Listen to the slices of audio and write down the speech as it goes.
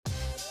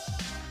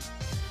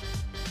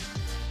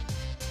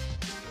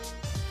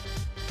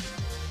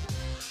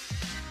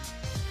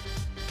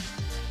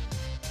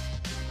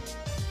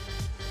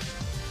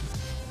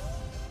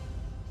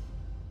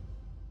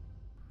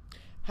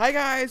Hi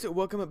guys,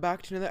 welcome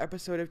back to another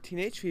episode of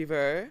Teenage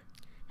Fever.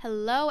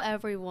 Hello,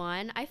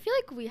 everyone. I feel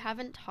like we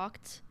haven't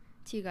talked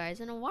to you guys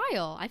in a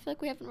while. I feel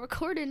like we haven't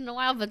recorded in a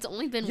while, but it's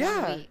only been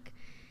Yeah. 1 week.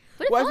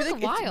 But it Well, I feels feel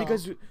like like a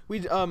it's while.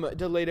 because we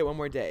delayed it one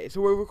more day.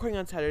 So we're recording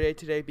on Saturday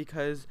today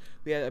because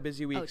we had a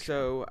busy week. Oh, true.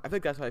 So I feel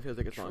like that's why it feels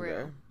like it's True.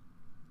 longer.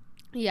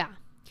 Yeah.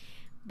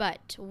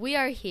 But we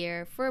are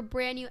here for a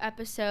brand new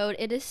episode.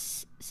 It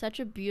is such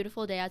a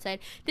beautiful day outside.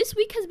 This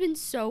week has been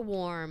so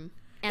warm.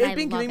 And It's I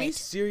been love giving me it.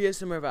 serious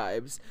summer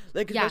vibes.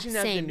 Like, Yeah, especially in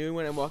the same. afternoon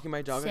when I'm walking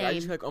my dog. Like, I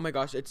just Same. feel like, oh my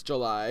gosh, it's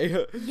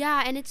July.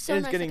 Yeah, and it's so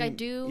And nice. Like I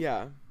do.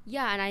 Yeah.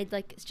 Yeah, and I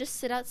like just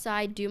sit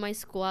outside, do my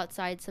school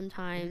outside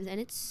sometimes, and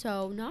it's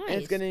so nice. And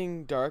it's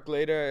getting dark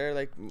later,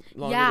 like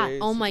longer Yeah. days.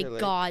 Oh my so,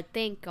 like, God.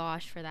 Thank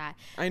gosh for that.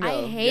 I know.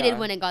 I hated yeah.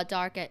 when it got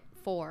dark at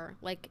 4.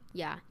 Like,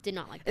 yeah, did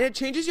not like that. And it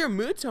changes your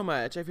mood so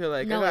much, I feel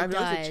like. No, I've it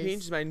noticed does. it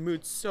changes my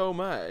mood so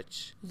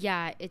much.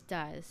 Yeah, it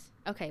does.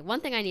 Okay, one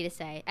thing I need to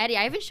say. Eddie,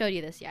 I haven't showed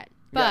you this yet.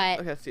 Yeah. But,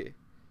 Okay, let's see.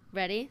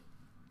 ready?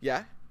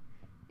 Yeah?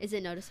 Is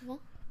it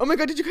noticeable? Oh my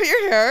god, did you cut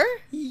your hair?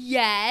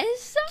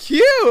 Yes.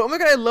 Cute! Oh my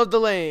god, I love the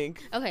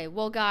length. Okay,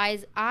 well,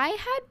 guys, I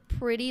had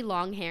pretty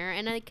long hair,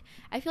 and like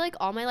I feel like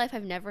all my life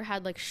I've never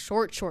had like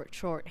short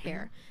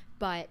hair.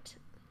 But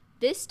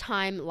this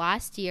time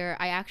last year,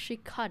 I actually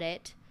cut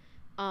it,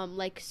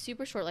 like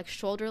super short, like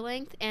shoulder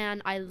length,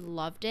 and I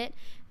loved it.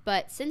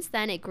 But since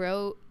then, it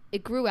grew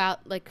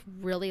out like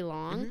really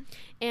long,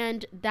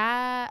 and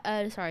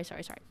that sorry.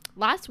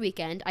 Last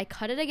weekend, I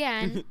cut it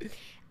again.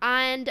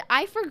 And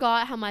I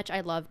forgot how much I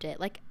loved it.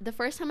 Like, the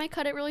first time I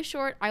cut it really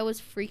short, I was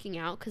freaking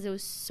out because it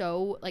was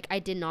so, like, I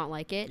did not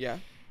like it. Yeah.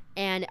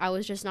 And I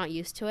was just not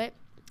used to it.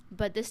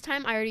 But this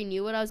time, I already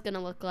knew what I was going to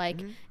look like.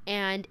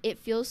 And it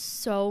feels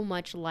so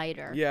much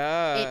lighter.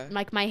 Yeah.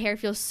 Like, my hair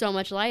feels so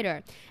much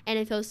lighter. And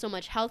it feels so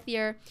much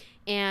healthier.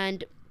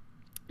 And,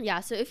 yeah,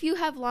 so if you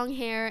have long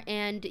hair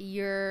and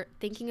you're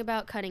thinking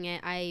about cutting it,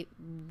 I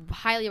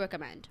highly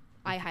recommend.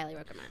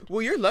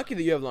 Well, you're lucky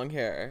that you have long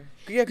hair.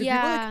 Yeah, because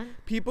Yeah.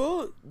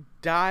 people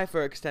die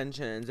for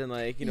extensions and,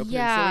 like, you know, put in so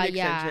Yeah, many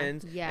yeah,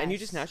 extensions. And you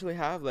just yes. naturally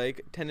have,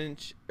 like,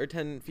 10-inch or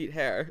 10 feet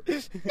hair.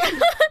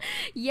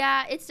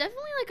 Yeah, it's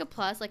definitely like a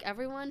plus. Like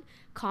everyone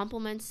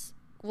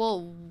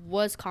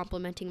was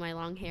complimenting my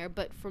long hair,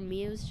 but for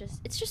me it's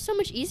just so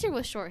much easier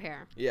with short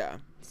hair. Yeah.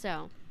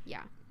 So,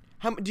 yeah.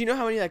 Do you know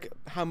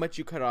how much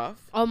you cut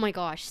off? Oh my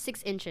gosh,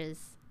 6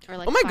 inches or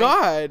like Oh my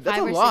god, that's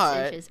 5 a or lot.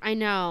 6 inches. I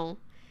know.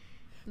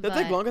 That's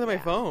like But, longer than my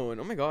yeah. phone.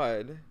 Oh my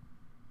god.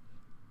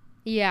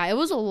 Yeah, it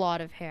was a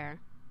lot of hair.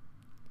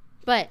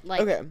 But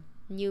like Okay.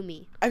 new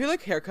me. I feel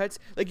like haircuts,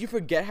 like, you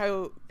forget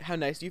how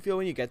nice you feel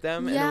when you get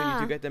them, and then when you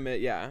Yeah. do get them,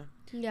 yeah.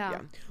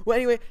 Yeah. Well,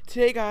 anyway,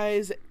 today,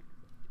 guys,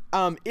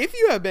 if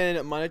you have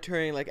been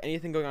monitoring, like,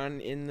 anything going on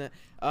in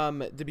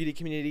the beauty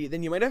community,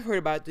 then you might have heard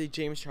about the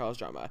James Charles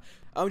drama.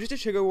 Just a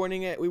trigger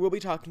warning, we will be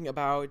talking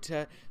about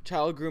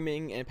child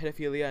grooming and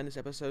pedophilia in this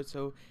episode,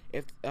 so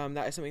if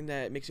that is something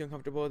that makes you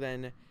uncomfortable,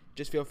 then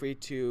just feel free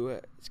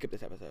to skip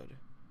this episode.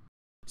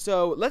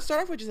 So let's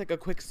start off with just, like, a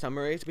quick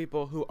summary to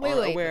people who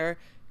aren't aware.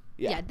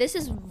 Yeah, this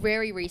is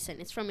very recent.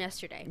 It's from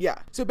yesterday. Yeah.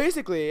 So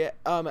basically, a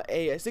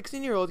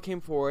 16-year-old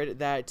came forward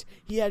that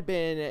he had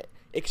been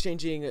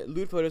exchanging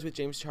lewd photos with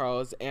James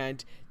Charles,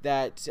 and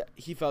that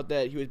he felt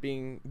that he was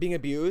being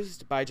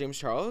abused by James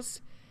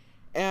Charles.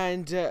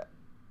 And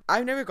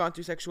I've never gone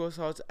through sexual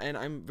assault, and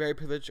I'm very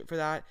privileged for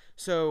that.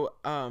 So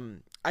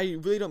I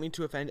really don't mean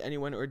to offend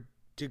anyone or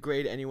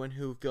degrade anyone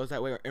who feels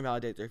that way or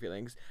invalidate their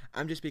feelings.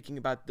 I'm just speaking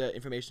about the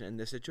information in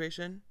this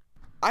situation.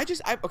 I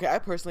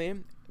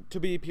personally, to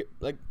be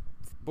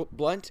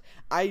blunt,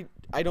 I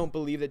don't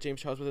believe that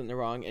James Charles was in the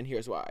wrong, and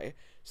here's why.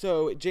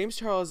 So James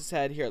Charles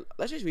said, here,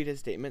 let's just read his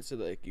statement so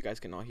that, like, you guys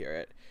can all hear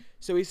it.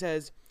 So he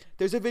says,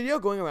 "There's a video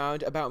going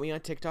around about me on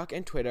TikTok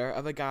and Twitter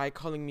of a guy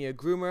calling me a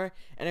groomer,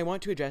 and I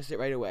want to address it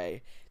right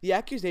away. The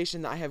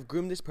accusation that I have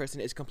groomed this person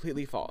is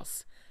completely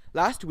false.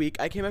 Last week,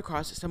 I came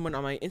across someone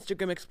on my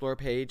Instagram Explore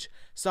page,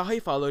 saw he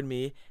followed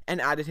me, and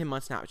added him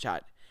on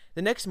Snapchat.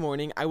 The next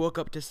morning, I woke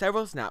up to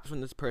several snaps from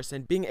this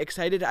person being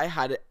excited I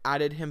had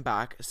added him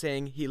back,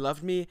 saying he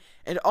loved me,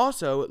 and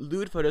also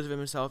lewd photos of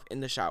himself in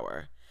the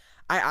shower.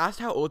 I asked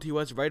how old he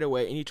was right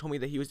away, and he told me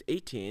that he was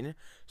 18,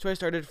 so I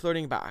started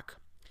flirting back.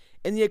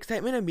 In the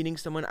excitement of meeting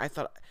someone I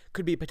thought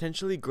could be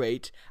potentially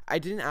great, I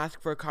didn't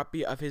ask for a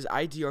copy of his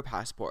ID or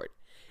passport.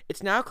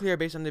 It's now clear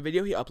based on the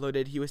video he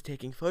uploaded he was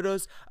taking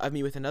photos of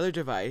me with another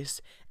device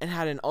and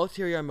had an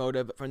ulterior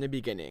motive from the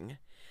beginning.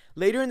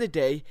 Later in the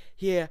day,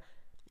 he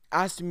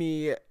asked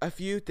me a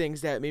few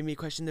things that made me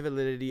question the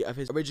validity of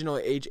his original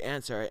age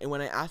answer, and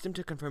when I asked him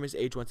to confirm his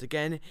age once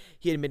again,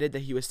 he admitted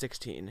that he was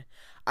 16.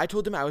 I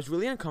told him I was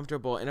really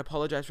uncomfortable and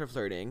apologized for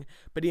flirting,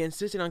 but he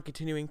insisted on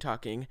continuing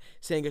talking,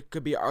 saying it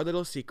could be our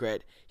little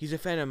secret, he's a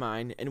fan of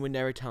mine, and would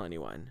never tell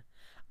anyone.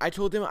 I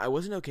told him I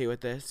wasn't okay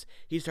with this.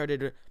 He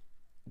started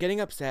getting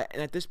upset,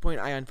 and at this point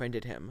I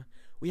unfriended him.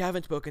 We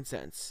haven't spoken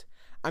since.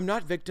 I'm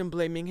not victim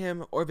blaming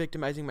him or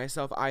victimizing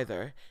myself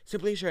either,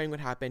 simply sharing what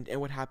happened,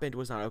 and what happened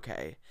was not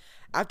okay.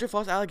 After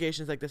false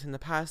allegations like this in the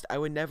past, I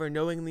would never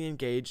knowingly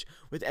engage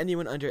with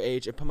anyone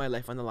underage and put my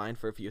life on the line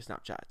for a few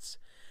Snapchats.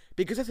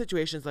 Because of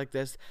situations like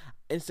this,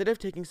 instead of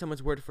taking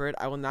someone's word for it,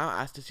 I will now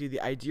ask to see the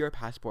ID or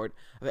passport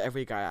of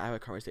every guy I have a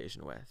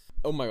conversation with.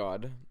 Oh my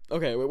god.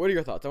 Okay, what are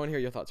your thoughts? I want to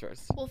hear your thoughts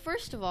first. Well,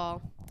 first of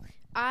all,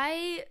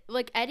 Eddie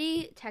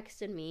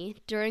texted me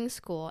during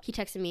school. He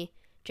texted me,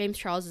 James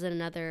Charles is in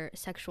another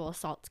sexual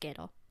assault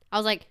scandal. I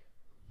was like,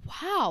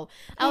 wow.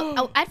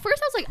 At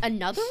first I was like,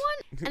 another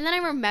one? And then I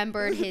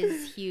remembered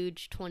his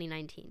huge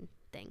 2019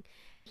 thing.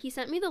 He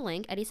sent me the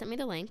link. Eddie sent me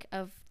the link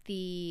of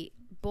the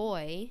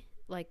boy,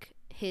 like,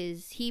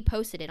 he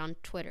posted it on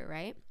Twitter,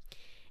 right?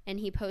 And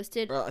he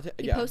posted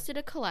posted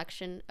a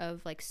collection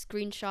of like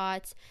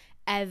screenshots,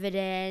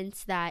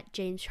 evidence that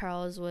James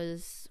Charles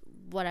was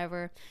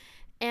whatever.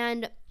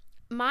 And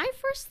my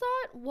first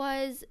thought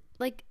was,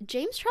 like,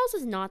 James Charles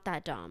is not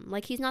that dumb.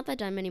 Like, he's not that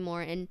dumb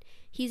anymore, and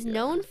he's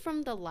known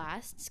from the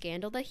last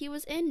scandal that he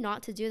was in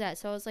not to do that.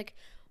 So I was like,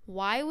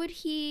 why would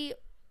he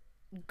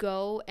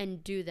go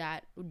and do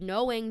that,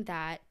 knowing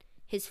that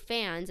his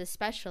fans,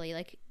 especially,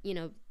 like, you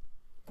know,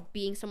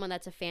 being someone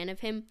that's a fan of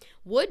him,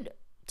 would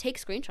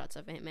take screenshots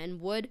of him and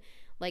would,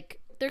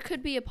 like, there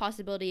could be a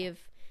possibility of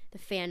the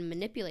fan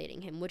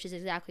manipulating him, which is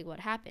exactly what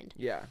happened.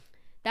 Yeah.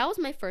 That was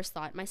my first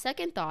thought. My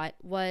second thought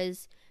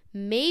was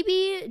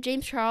maybe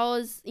James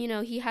Charles, you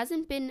know, he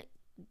hasn't been,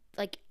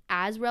 like,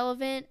 as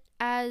relevant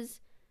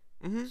as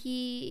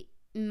he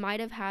might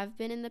have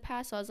been in the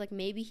past. So I was like,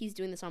 maybe he's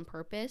doing this on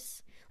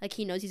purpose. Like,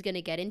 he knows he's going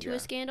to get into a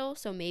scandal,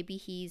 so maybe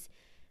he's,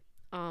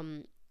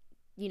 you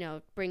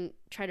know,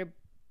 try to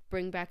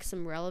bring back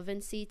some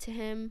relevancy to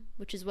him,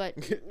 which is what,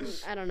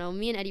 I don't know,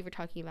 me and Eddie were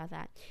talking about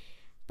that.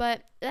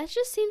 But that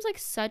just seems like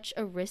such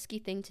a risky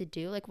thing to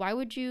do. Like, why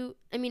would you,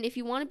 I mean, if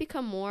you want to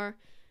become more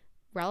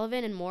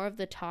relevant and more of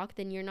the talk,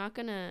 then you're not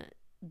going to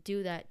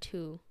do that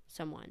to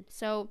someone.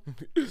 So,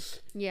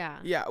 yeah.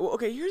 Yeah, well,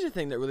 okay, here's the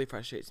thing that really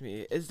frustrates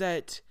me is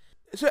that,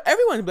 so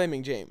everyone's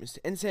blaming James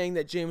and saying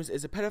that James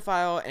is a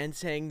pedophile and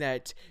saying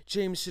that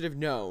James should have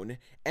known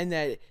and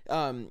that,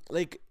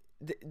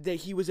 that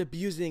he was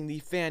abusing the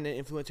fan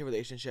and influencer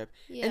relationship.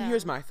 Yeah. And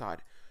here's my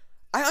thought.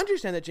 I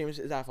understand that James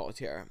is at fault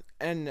here,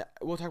 and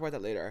we'll talk about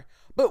that later.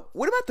 But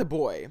what about the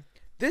boy?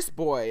 This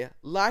boy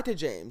lied to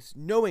James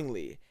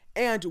knowingly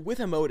and with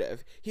a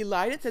motive. He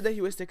lied and said that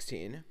he was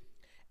 16.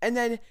 And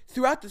then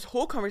throughout this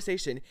whole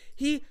conversation,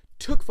 he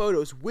took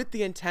photos with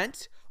the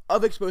intent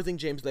of exposing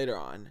James later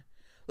on.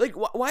 Like,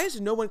 why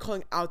is no one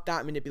calling out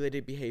that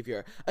manipulative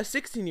behavior? A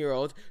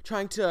 16-year-old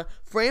trying to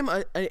frame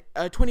a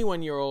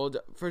 21-year-old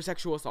for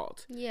sexual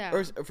assault. Yeah.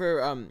 Or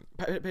for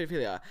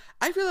pedophilia.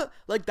 I feel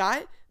like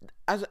that,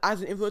 as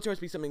an influencer,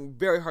 must be something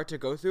very hard to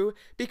go through.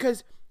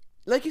 Because,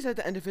 like he said at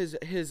the end of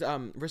his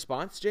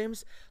response,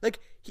 James,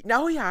 like,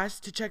 now he has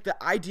to check the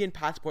ID and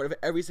passport of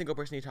every single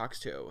person he talks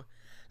to.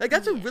 Like,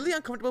 that's a really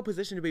uncomfortable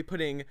position to be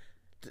put in.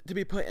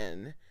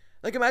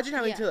 Like, imagine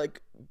having to,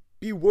 like,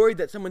 be worried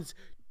that someone's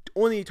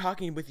only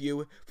talking with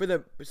you for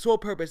the sole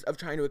purpose of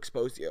trying to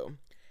expose you.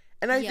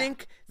 And I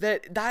think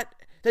that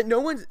no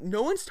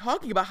one's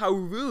talking about how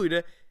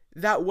rude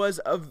that was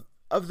of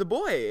the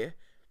boy.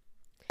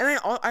 And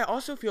I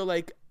also feel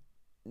like,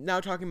 now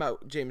talking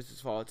about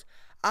James's fault,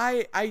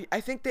 I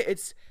think that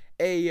it's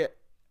a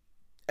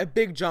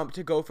big jump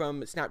to go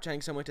from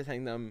Snapchatting someone to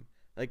sending them,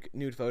 like,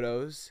 nude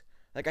photos.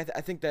 Like,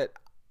 I think that,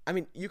 I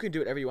mean, you can do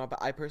whatever you want,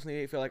 but I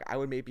personally feel like I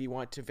would maybe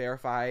want to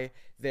verify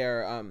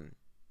their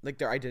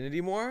their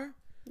identity more.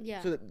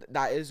 Yeah. So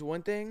that is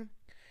one thing.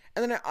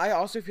 And then I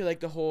also feel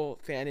like the whole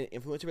fan and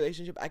influencer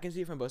relationship, I can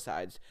see it from both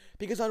sides.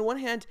 Because on one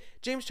hand,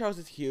 James Charles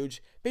is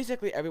huge.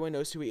 Basically, everyone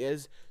knows who he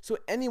is. So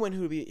anyone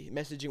who would be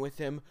messaging with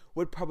him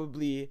would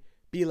probably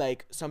be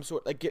like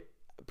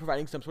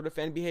providing some sort of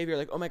fan behavior.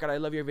 Like, oh my God, I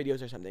love your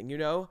videos or something, you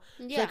know?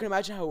 Yeah. So I can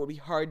imagine how it would be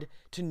hard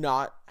to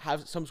not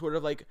have some sort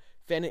of, like,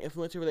 fan and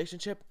influencer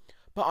relationship.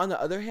 But on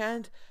the other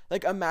hand,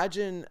 like,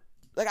 imagine,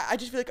 like, I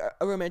just feel like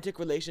a romantic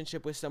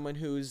relationship with someone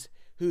who's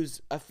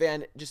a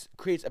fan just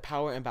creates a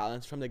power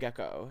imbalance from the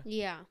get-go.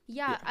 Yeah.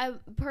 I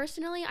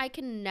personally, I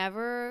can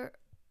never,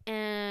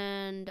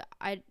 and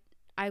I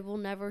will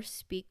never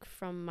speak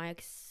from my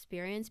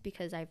experience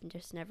because I've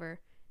just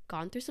never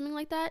gone through something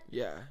like that.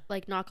 Yeah.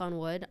 Like, knock on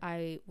wood,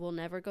 I will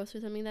never go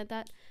through something like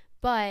that.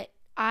 But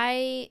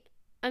I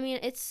mean,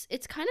 it's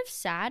kind of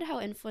sad how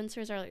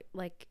influencers are,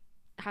 like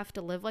have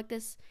to live like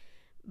this,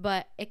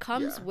 but it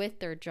comes with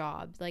their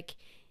job. Like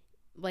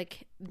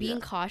being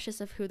cautious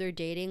of who they're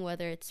dating,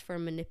 whether it's for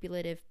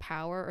manipulative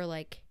power or,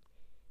 like,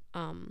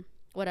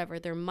 whatever,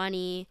 their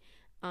money.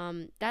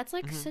 That's,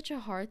 like, such a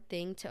hard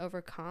thing to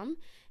overcome.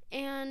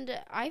 And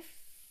I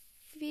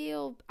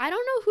feel, I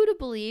don't know who to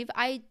believe.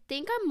 I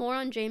think I'm more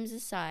on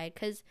James's side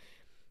because,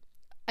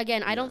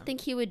 again, I don't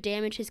think he would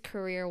damage his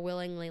career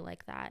willingly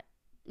like that,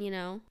 you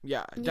know?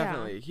 Yeah,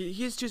 definitely.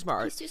 He's too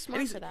smart. He's too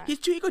smart for that. He's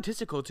too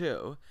egotistical,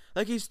 too.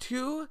 Like, he's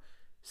too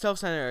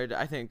self-centered,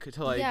 I think,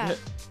 to, like,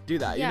 do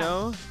that, you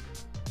know?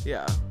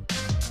 Yeah.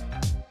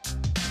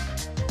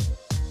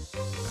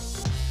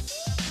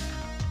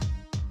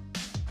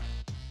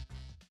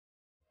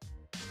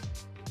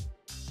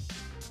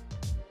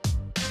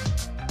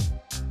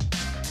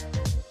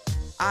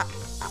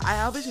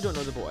 I obviously don't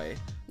know the boy,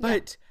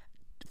 but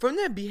from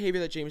the behavior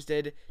that James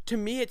did, to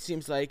me it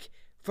seems like,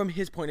 from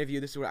his point of view,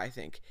 this is what I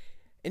think.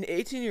 An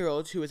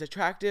 18-year-old who was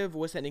attractive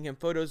was sending him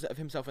photos of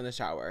himself in the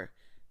shower.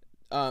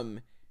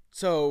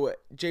 So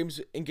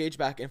James engaged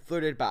back and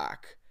flirted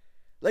back.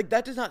 Like,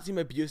 that does not seem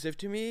abusive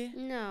to me.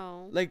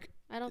 No. Like,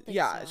 I don't think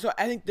yeah, so. so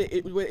I think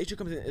where the issue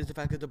comes in is the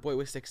fact that the boy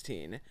was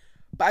 16.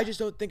 But I just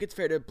don't think it's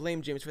fair to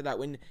blame James for that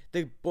when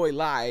the boy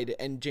lied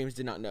and James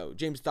did not know.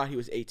 James thought he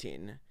was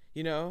 18,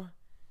 you know?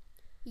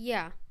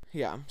 Yeah.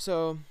 Yeah,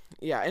 so,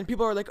 yeah, and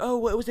people are like, oh,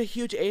 well, it was a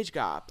huge age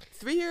gap.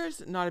 3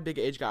 years, not a big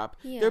age gap.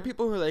 Yeah. There are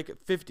people who are like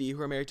 50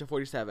 who are married to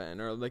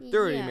 47, or like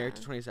 30 Yeah. married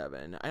to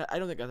 27. I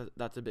don't think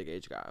that's a big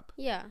age gap.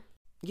 Yeah.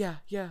 Yeah.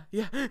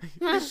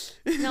 No,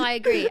 I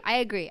agree.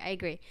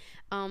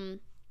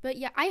 But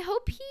yeah, I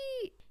hope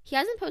he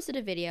hasn't posted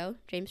a video,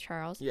 James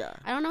Charles. Yeah.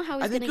 I don't know how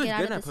I he's think gonna he was get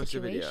out of gonna the post a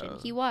video. situation.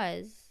 He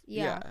was.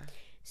 Yeah.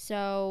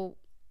 So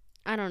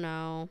I don't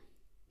know.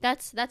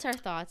 That's our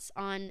thoughts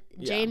on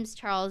James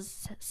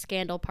Charles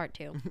scandal part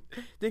 2.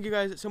 Thank you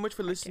guys so much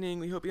for listening.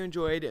 We hope you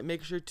enjoyed.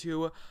 Make sure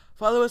to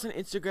follow us on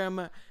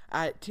Instagram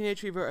at Teenage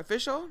Fever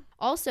Official.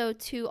 Also,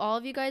 to all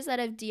of you guys that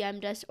have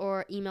DM'd us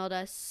or emailed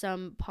us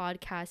some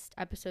podcast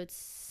episode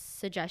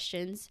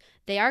suggestions,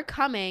 they are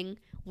coming.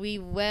 We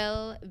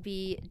will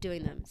be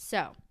doing them.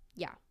 So,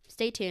 yeah,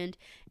 stay tuned.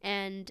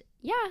 And,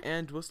 yeah.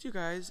 And we'll see you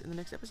guys in the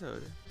next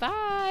episode.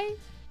 Bye.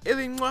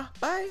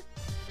 Bye.